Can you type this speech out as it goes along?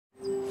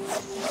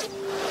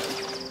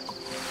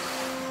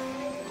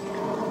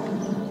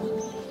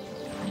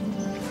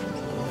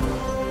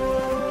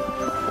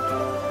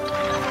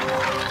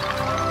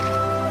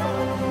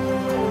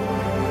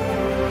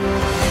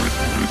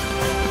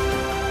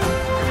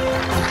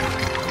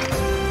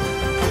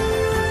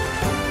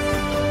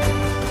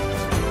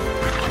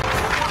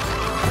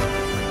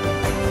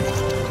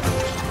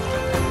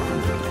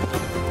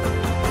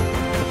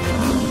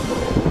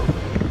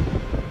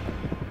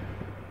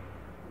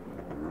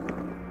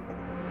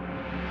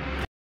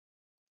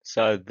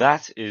So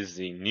that is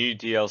the new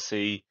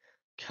DLC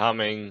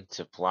coming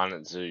to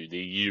Planet Zoo, the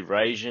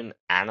Eurasian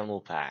Animal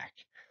Pack.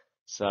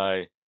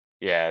 So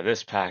yeah,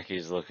 this pack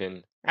is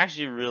looking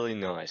actually really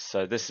nice.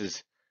 So this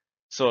is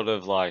sort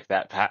of like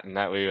that pattern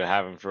that we were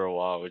having for a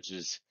while, which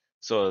is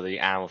sort of the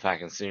Animal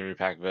Pack and Scenery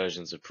Pack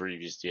versions of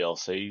previous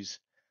DLCs.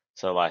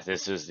 So like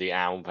this is the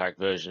Animal Pack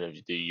version of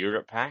the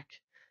Europe pack,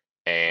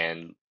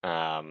 and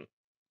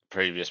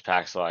previous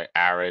packs like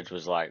Arid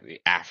was like the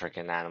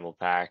African Animal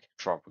Pack,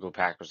 Tropical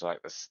Pack was like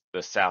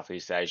the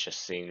Southeast Asia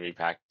Scenery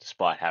Pack,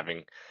 despite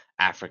having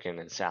African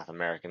and South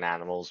American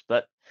animals.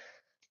 But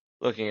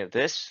looking at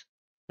this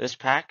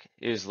pack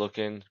is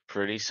looking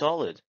pretty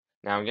solid.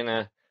 Now I'm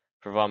gonna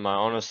provide my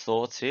honest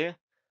thoughts here.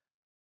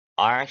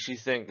 I actually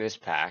think this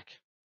pack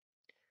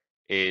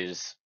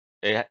is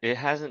it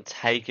hasn't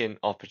taken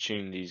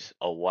opportunities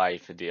away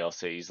for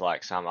DLCs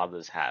like some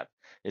others have.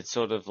 It's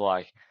sort of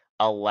like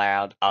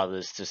allowed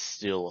others to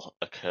still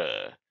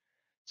occur.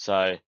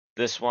 So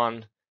this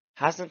one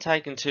hasn't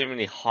taken too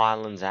many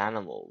Highlands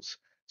animals.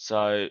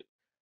 So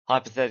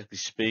hypothetically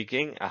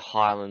speaking, a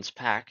Highlands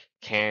pack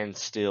can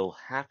still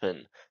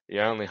happen.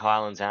 The only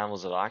Highlands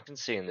animals that I can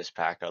see in this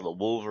pack are the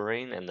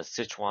Wolverine and the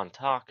Sichuan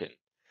Takin.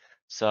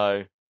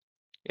 So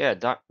yeah,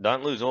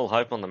 don't lose all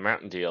hope on the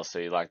Mountain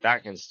DLC. Like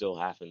that can still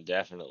happen,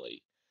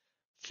 definitely,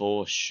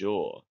 for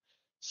sure.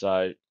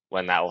 So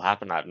when that will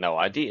happen, I have no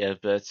idea,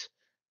 but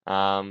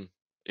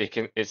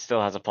it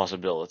still has a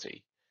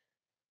possibility.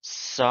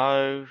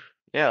 So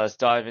yeah, let's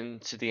dive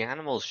into the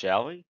animals,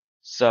 shall we?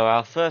 So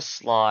our first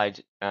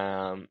slide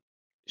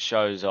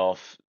shows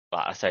off.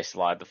 Well, I say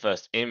slide. The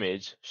first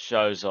image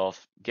shows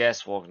off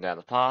guests walking down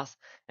the path,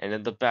 and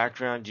in the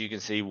background you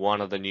can see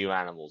one of the new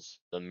animals,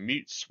 the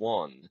Mute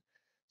Swan.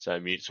 So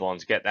Mute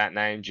Swans get that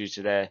name due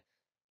to their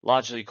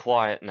largely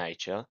quiet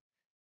nature,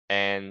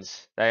 and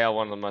they are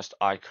one of the most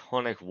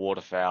iconic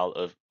waterfowl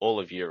of all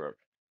of Europe.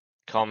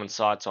 Common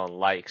sights on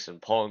lakes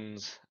and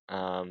ponds,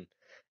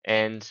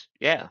 and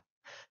yeah,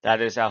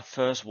 that is our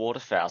first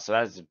waterfowl, so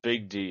that is a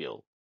big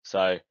deal.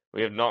 So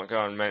we have not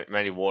gotten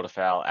many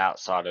waterfowl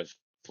outside of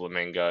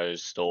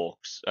flamingos,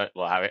 storks.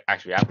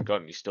 Actually, we haven't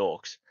got any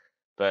storks,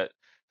 but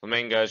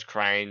flamingos,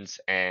 cranes,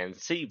 and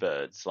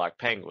seabirds like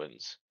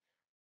penguins.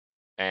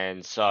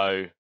 And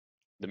so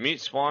the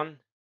mute swan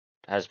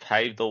has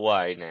paved the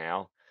way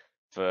now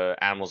for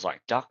animals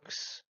like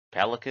ducks,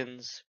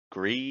 pelicans,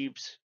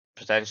 grebes,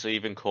 potentially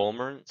even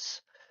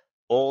cormorants.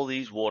 All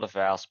these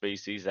waterfowl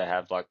species that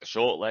have like the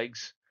short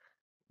legs,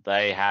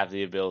 they have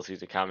the ability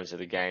to come into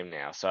the game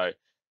now. So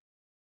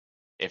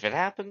if it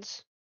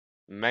happens,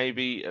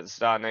 maybe at the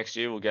start of next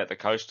year we'll get the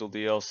coastal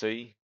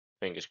DLC,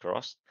 fingers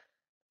crossed,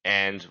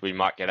 and we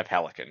might get a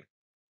pelican.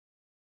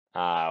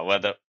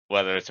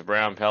 Whether it's a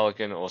brown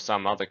pelican or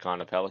some other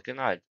kind of pelican,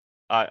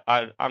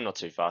 I'm not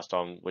too fast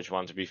on which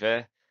one, to be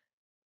fair.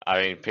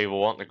 I mean, people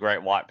want the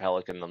great white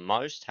pelican the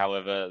most.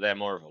 However, they're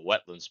more of a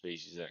wetland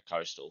species than a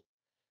coastal.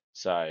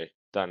 So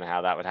don't know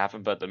how that would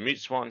happen. But the mute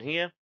swan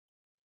here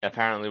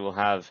apparently will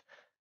have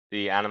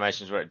the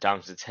animations where it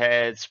dunks its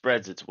head,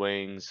 spreads its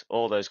wings,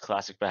 all those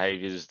classic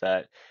behaviors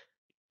that,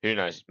 who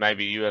knows,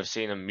 maybe you have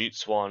seen a mute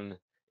swan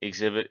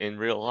exhibit in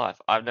real life.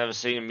 I've never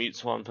seen a mute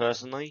swan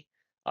personally.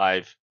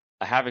 I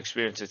have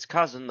experienced its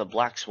cousin, the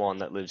black swan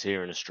that lives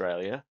here in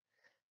Australia,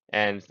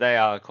 and they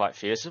are quite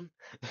fearsome.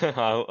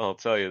 I'll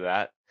tell you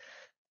that.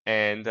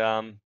 And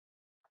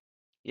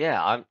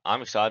yeah,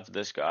 I'm excited for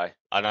this guy.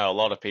 I know a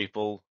lot of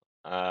people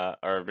are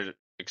a bit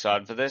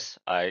excited for this.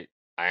 I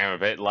am a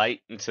bit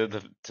late to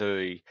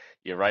the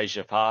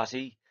Eurasia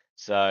party,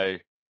 so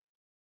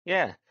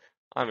yeah,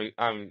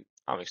 I'm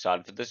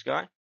excited for this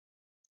guy.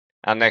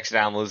 Our next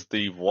animal is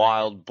the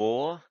Wild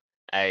Boar,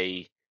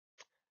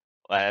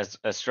 as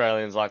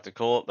Australians like to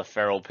call it, the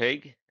feral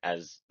pig,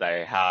 as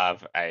they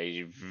have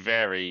a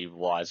very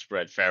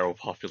widespread feral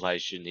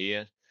population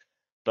here.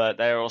 But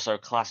they're also a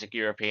classic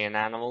European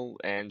animal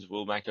and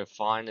will make a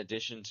fine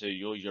addition to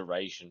your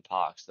Eurasian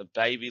parks. The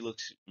baby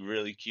looks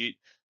really cute.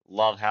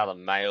 Love how the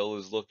male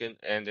is looking,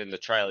 and in the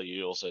trailer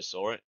you also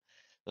saw it.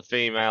 The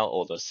female,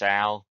 or the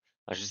sow,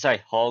 I should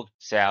say hog,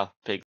 sow,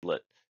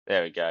 piglet.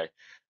 There we go.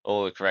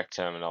 All the correct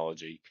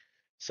terminology.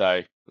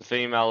 So the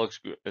female looks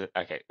good.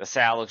 Okay, the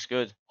sow looks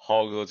good.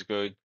 Hog looks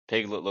good.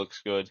 Piglet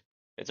looks good.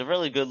 It's a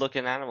really good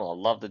looking animal. I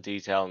love the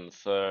detail in the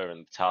fur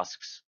and the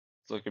tusks.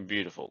 It's looking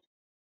beautiful.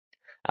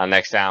 Our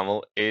next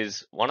animal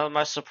is one of the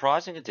most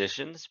surprising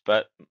additions,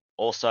 but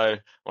also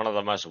one of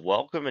the most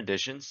welcome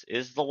additions,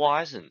 is the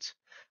Wisent,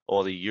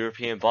 or the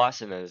European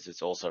bison as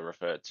it's also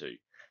referred to.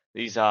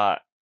 These are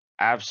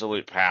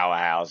absolute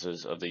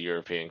powerhouses of the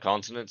European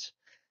continent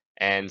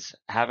and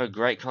have a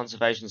great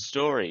conservation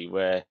story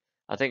where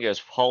I think it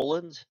was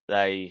Poland,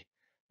 they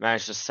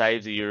managed to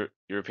save the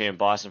European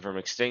bison from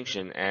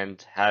extinction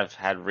and have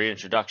had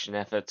reintroduction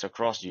efforts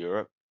across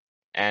Europe,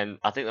 and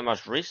I think the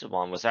most recent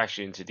one was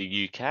actually into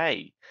the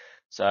UK.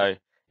 So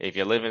if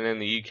you're living in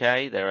the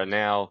UK, there are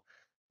now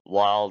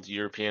wild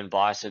European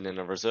bison in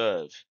a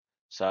reserve.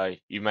 So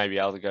you may be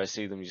able to go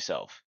see them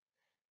yourself.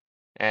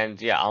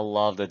 And yeah, I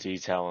love the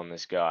detail on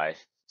this guy.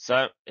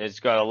 So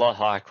it's got a lot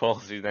higher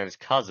quality than its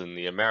cousin,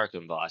 the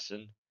American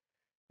bison.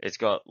 It's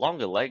got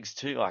longer legs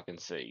too, I can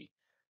see.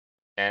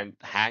 And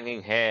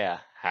hanging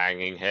hair,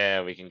 hanging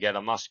hair. We can get a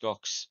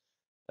muskox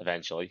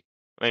eventually.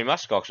 I mean,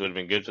 muskox would have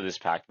been good for this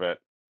pack, but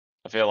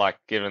I feel like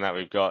given that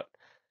we've got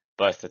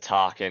both the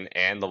Takin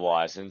and the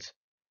Wisent,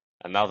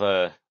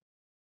 another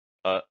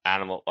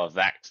animal of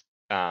that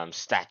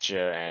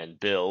stature and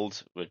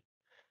build would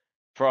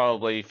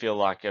probably feel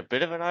like a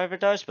bit of an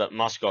overdose, but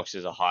muskox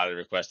is a highly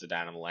requested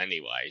animal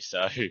anyway,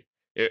 so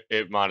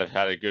it might have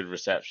had a good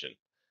reception.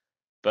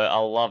 But I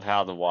love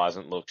how the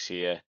Wisent looks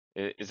here.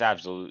 It's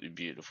absolutely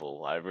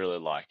beautiful. I really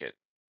like it.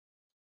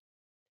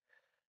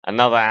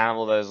 Another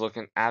animal that is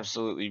looking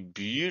absolutely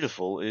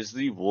beautiful is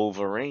the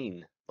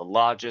Wolverine, the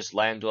largest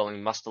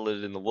land-dwelling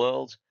mustelid in the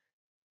world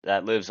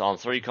that lives on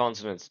 3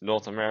 continents,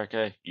 North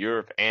America,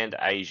 Europe, and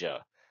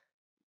Asia.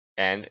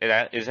 And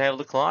it is able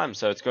to climb,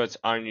 so it's got its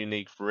own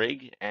unique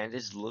rig and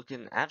is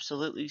looking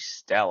absolutely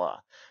stellar.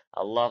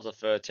 I love the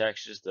fur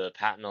textures, the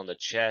pattern on the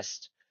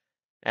chest,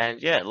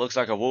 and yeah, it looks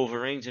like a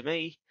Wolverine to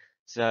me.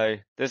 So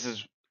this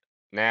was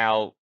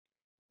the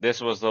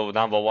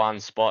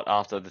 #1 spot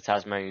after the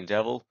Tasmanian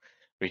Devil.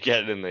 We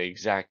get it in the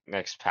exact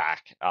next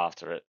pack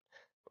after it.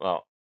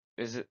 Well,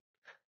 is it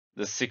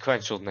the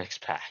sequential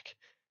next pack?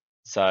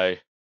 So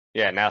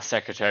yeah, now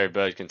Secretary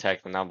Bird can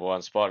take the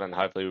 #1 spot, and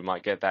hopefully we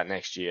might get that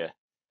next year,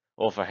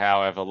 or for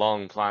however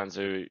long Planet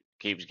Zoo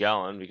keeps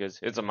going, because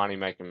it's a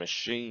money-making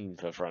machine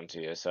for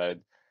Frontier. So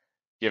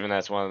given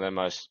that's one of their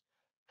most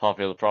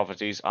popular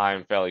properties, I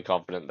am fairly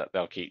confident that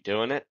they'll keep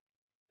doing it,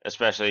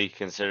 especially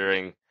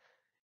considering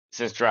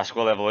since Jurassic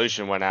World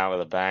Evolution went out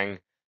with a bang,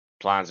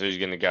 Planet Zoo is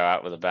going to go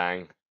out with a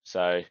bang.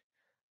 So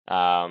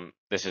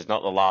this is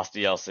not the last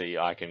DLC,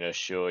 I can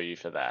assure you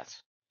for that.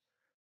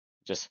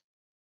 Just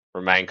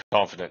remain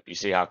confident. You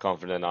see how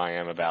confident I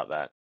am about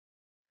that.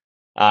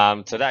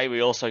 Today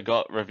we also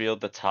got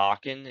revealed the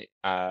Takin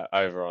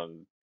over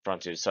on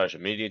Frontier's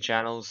social media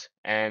channels,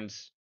 and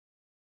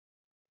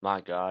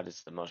my God,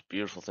 it's the most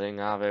beautiful thing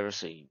I've ever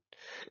seen.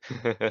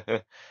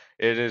 It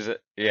is,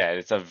 yeah,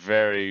 it's a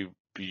very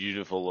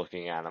beautiful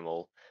looking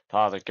animal,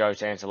 part of the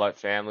goat antelope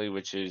family,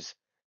 which is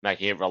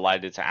making it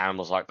related to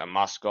animals like the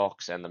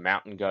muskox and the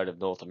mountain goat of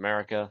North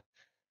America.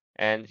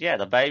 And yeah,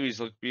 the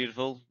babies look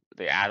beautiful.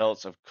 The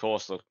adults, of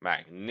course, look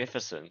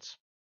magnificent.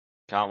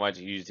 Can't wait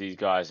to use these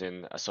guys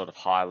in a sort of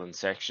highland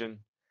section.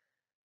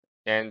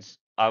 And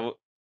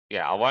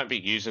yeah, I won't be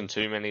using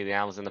too many of the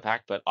animals in the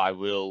pack, but I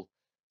will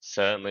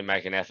certainly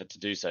make an effort to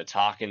do so.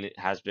 Takin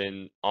has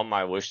been on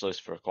my wish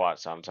list for quite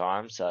some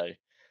time, so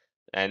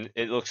and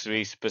it looks to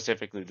be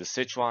specifically the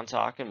Sichuan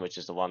Takin, which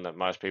is the one that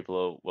most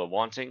people were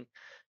wanting.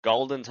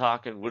 Golden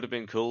Takin would have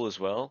been cool as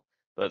well,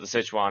 but the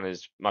Sichuan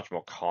is much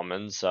more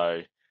common,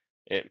 so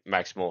it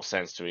makes more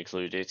sense to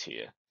include it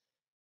here.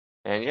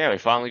 And yeah, we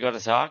finally got a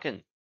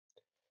Takin.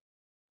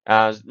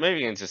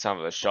 Moving into some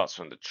of the shots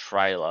from the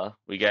trailer,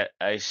 we get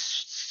a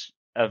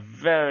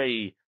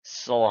very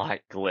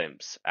slight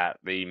glimpse at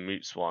the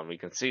Mute Swan. We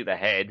can see the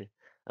head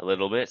a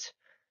little bit,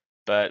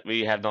 but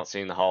we have not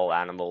seen the whole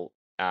animal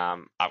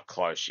up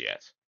close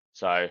yet.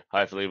 So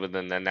hopefully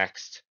within the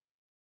next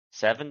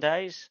 7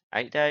 days,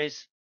 8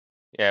 days,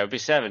 yeah, it'll be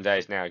 7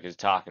 days now because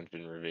Tarkin's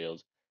been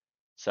revealed.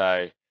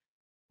 So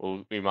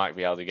we might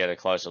be able to get a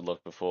closer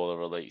look before the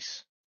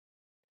release.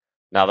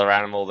 Another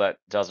animal that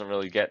doesn't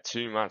really get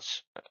too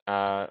much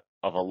of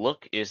a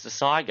look is the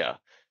Saiga.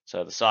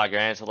 So the Saiga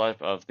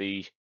antelope of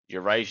the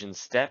Eurasian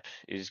steppe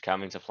is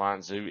coming to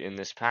Planet Zoo in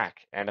this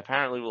pack, and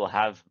apparently will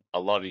have a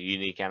lot of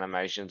unique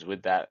animations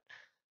with that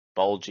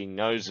bulging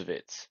nose of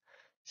it.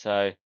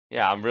 So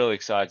yeah, I'm really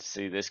excited to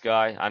see this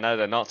guy. I know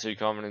they're not too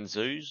common in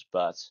zoos,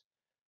 but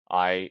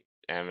I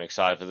am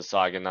excited for the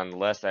Saiga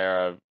nonetheless. They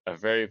are a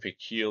very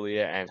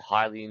peculiar and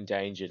highly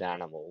endangered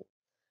animal,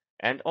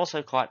 and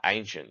also quite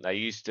ancient.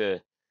 I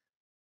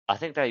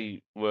think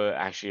they were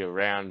actually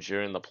around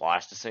during the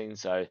Pleistocene,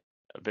 so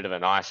a bit of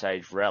an Ice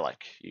Age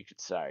relic, you could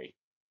say.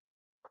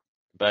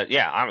 But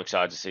yeah, I'm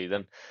excited to see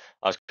them.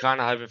 I was kind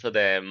of hoping for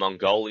their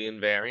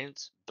Mongolian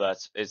variants, but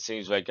it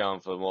seems we're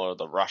going for more of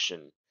the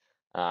Russian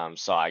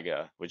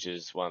Saiga, which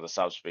is one of the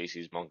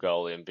subspecies,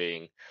 Mongolian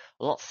being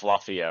a lot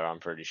fluffier, I'm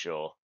pretty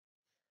sure.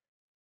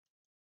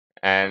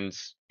 And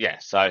yeah,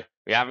 so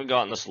we haven't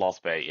gotten the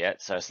Sloth Bear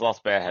yet, so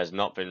Sloth Bear has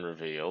not been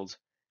revealed.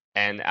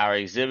 And our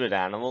exhibit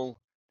animal,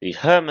 the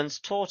Hermann's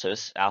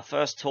tortoise, our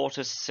first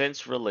tortoise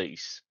since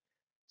release.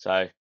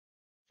 So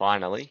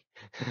finally,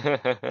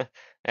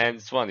 and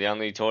it's one of the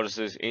only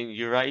tortoises in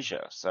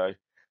Eurasia, so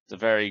it's a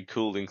very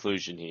cool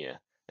inclusion here.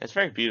 And it's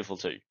very beautiful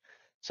too.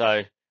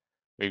 So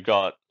we've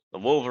got the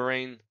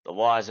Wolverine, the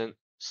Wisent,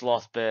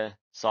 Sloth Bear,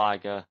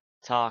 Saiga,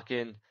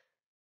 Takin,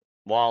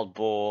 Wild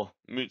Boar,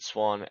 Mute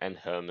Swan, and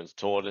Hermann's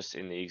tortoise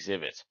in the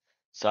exhibit.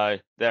 So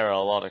there are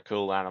a lot of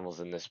cool animals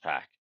in this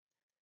pack.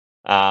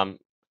 Um,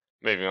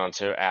 Moving on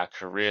to our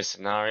career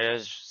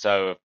scenarios.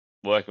 So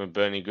working with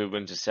Bernie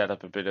Goodwin to set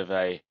up a bit of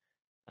a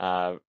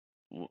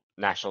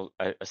national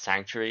a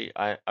sanctuary.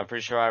 I'm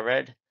pretty sure I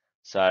read.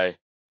 So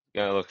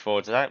gonna look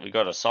forward to that. We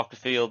got a soccer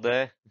field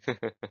there.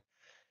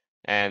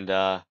 And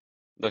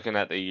looking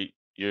at the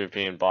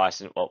European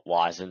bison, well,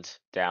 Wisent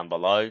down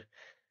below,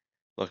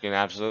 looking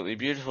absolutely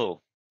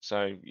beautiful.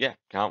 So yeah,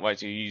 can't wait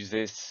to use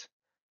this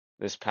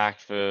pack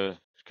for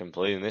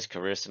completing this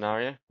career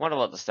scenario. Wonder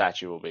what the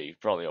statue will be.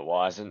 Probably a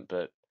Wisent,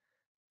 but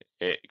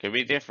it could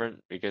be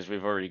different because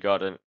we've already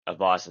got a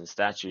bison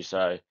statue.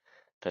 So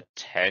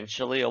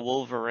potentially a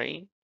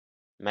Wolverine,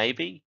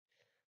 maybe.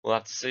 We'll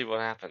have to see what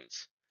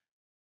happens.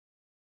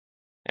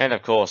 And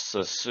of course,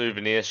 the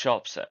souvenir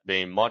shops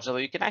being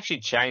modular, you can actually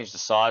change the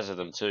size of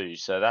them too.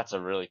 So that's a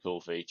really cool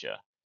feature.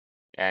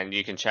 And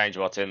you can change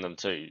what's in them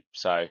too.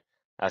 So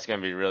that's going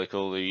to be really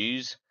cool to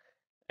use.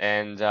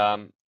 And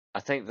I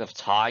think the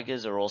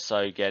tigers are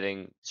also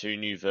getting 2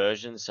 new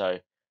versions. So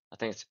I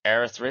think it's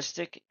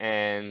Erythristic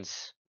and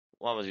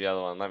what was the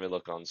other one? Let me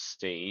look on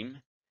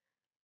Steam.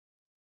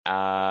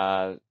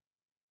 Uh,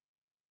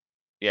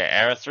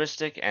 yeah,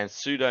 Erythristic and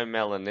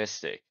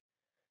Pseudomelanistic.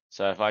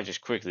 So if I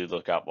just quickly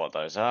look up what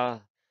those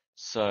are.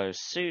 So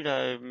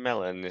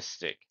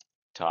Pseudomelanistic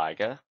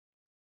tiger.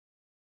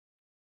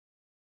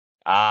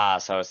 Ah,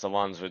 so it's the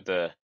ones with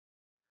the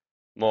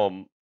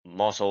more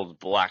mottled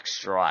black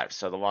stripes.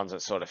 So the ones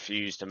that sort of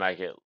fuse to make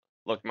it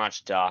look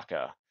much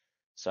darker.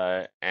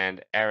 So,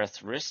 and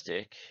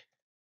Erythristic.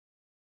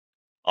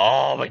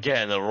 Oh,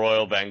 again, the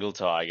Royal Bengal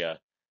Tiger.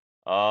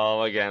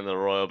 Oh, again, the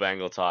Royal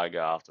Bengal Tiger.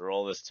 After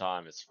all this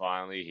time, it's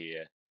finally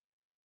here.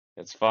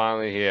 It's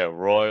finally here.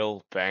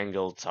 Royal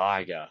Bengal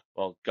Tiger.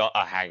 Well,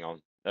 hang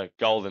on.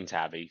 Golden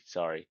Tabby,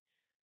 sorry.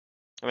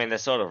 I mean, they're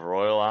sort of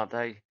royal, aren't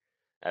they?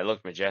 They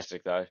look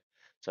majestic, though.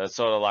 So it's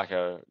sort of like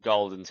a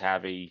golden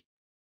tabby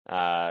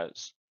uh,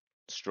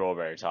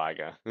 strawberry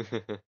tiger.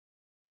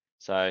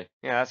 So,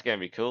 yeah, that's going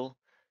to be cool.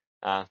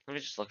 Let me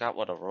just look up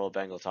what a Royal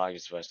Bengal tiger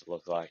is supposed to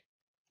look like.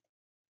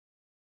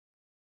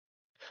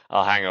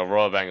 Oh, hang on.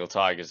 Royal Bengal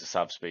tiger is a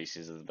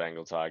subspecies of the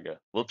Bengal tiger.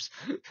 Whoops.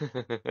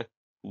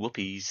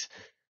 Whoopies.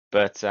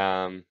 But,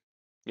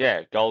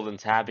 yeah, golden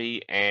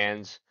tabby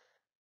and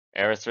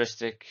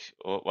erythristic,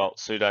 or, well,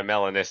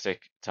 pseudomelanistic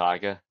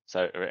tiger.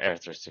 So,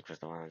 erythristic with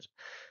the ones.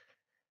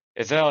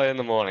 It's early in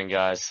the morning,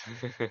 guys.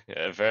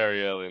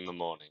 Very early in the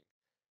morning.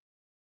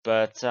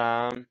 But,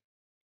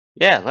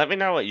 yeah, let me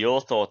know what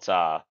your thoughts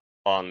are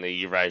on the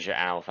Eurasia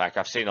Animal Pack.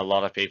 I've seen a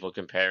lot of people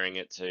comparing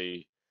it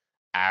to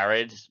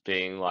Arid,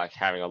 being like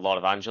having a lot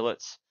of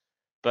ungulates,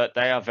 but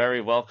they are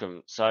very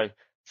welcome. So,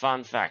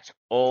 fun fact,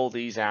 all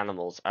these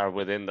animals are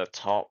within the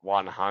top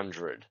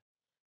 100.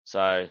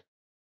 So,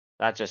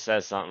 that just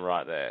says something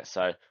right there.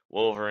 So,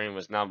 Wolverine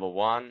was number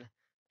 1,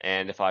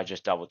 and if I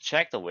just double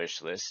check the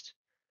wish list,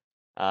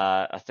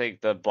 I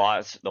think the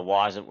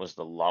Wisent was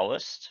the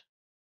lowest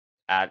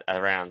at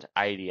around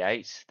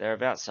 88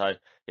 thereabouts. So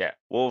yeah,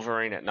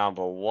 Wolverine at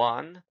number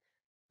 1.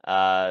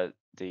 Where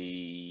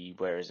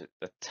is it?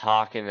 The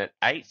Takin at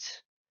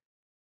 8.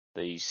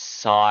 The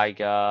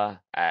Saiga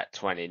at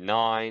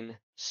 29.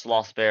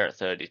 Sloth Bear at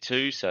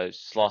 32. So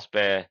Sloth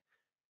Bear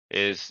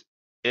is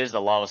the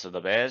lowest of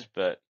the bears,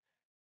 but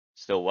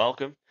still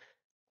welcome.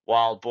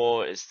 Wild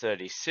Boar is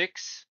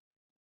 36.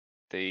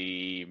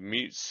 The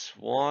Mute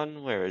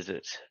Swan, where is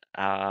it?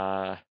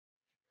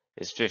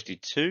 Is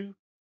 52.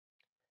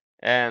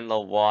 And the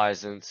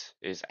Wisent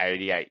is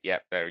 88.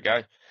 Yep, there we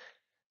go.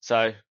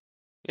 So,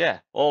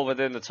 yeah, all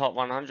within the top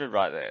 100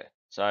 right there.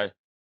 So,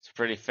 it's a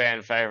pretty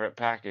fan favorite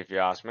pack, if you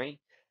ask me.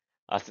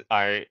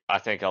 I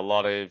think a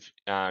lot of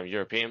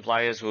European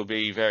players will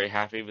be very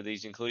happy with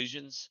these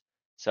inclusions.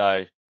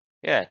 So,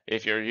 yeah,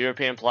 if you're a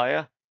European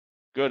player,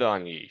 good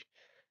on you.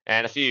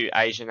 And a few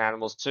Asian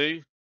animals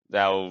too.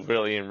 They'll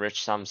really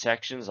enrich some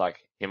sections, like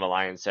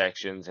Himalayan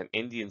sections and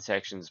Indian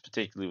sections,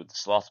 particularly with the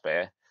Sloth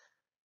Bear.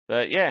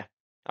 But yeah,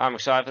 I'm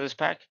excited for this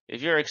pack.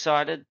 If you're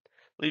excited,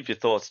 leave your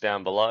thoughts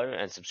down below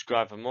and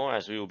subscribe for more,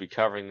 as we will be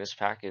covering this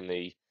pack in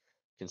the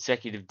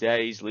consecutive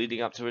days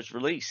leading up to its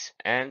release,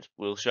 and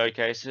we'll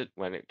showcase it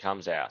when it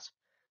comes out.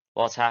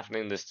 Lots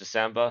happening this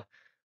December.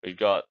 We've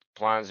got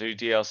Planet Zoo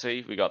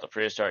DLC, we got the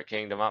Prehistoric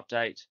Kingdom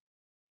update.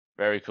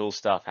 Very cool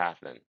stuff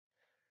happening.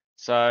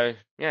 So,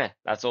 yeah,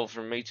 that's all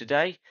from me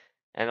today,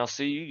 and I'll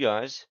see you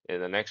guys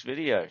in the next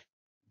video.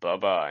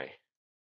 Bye-bye.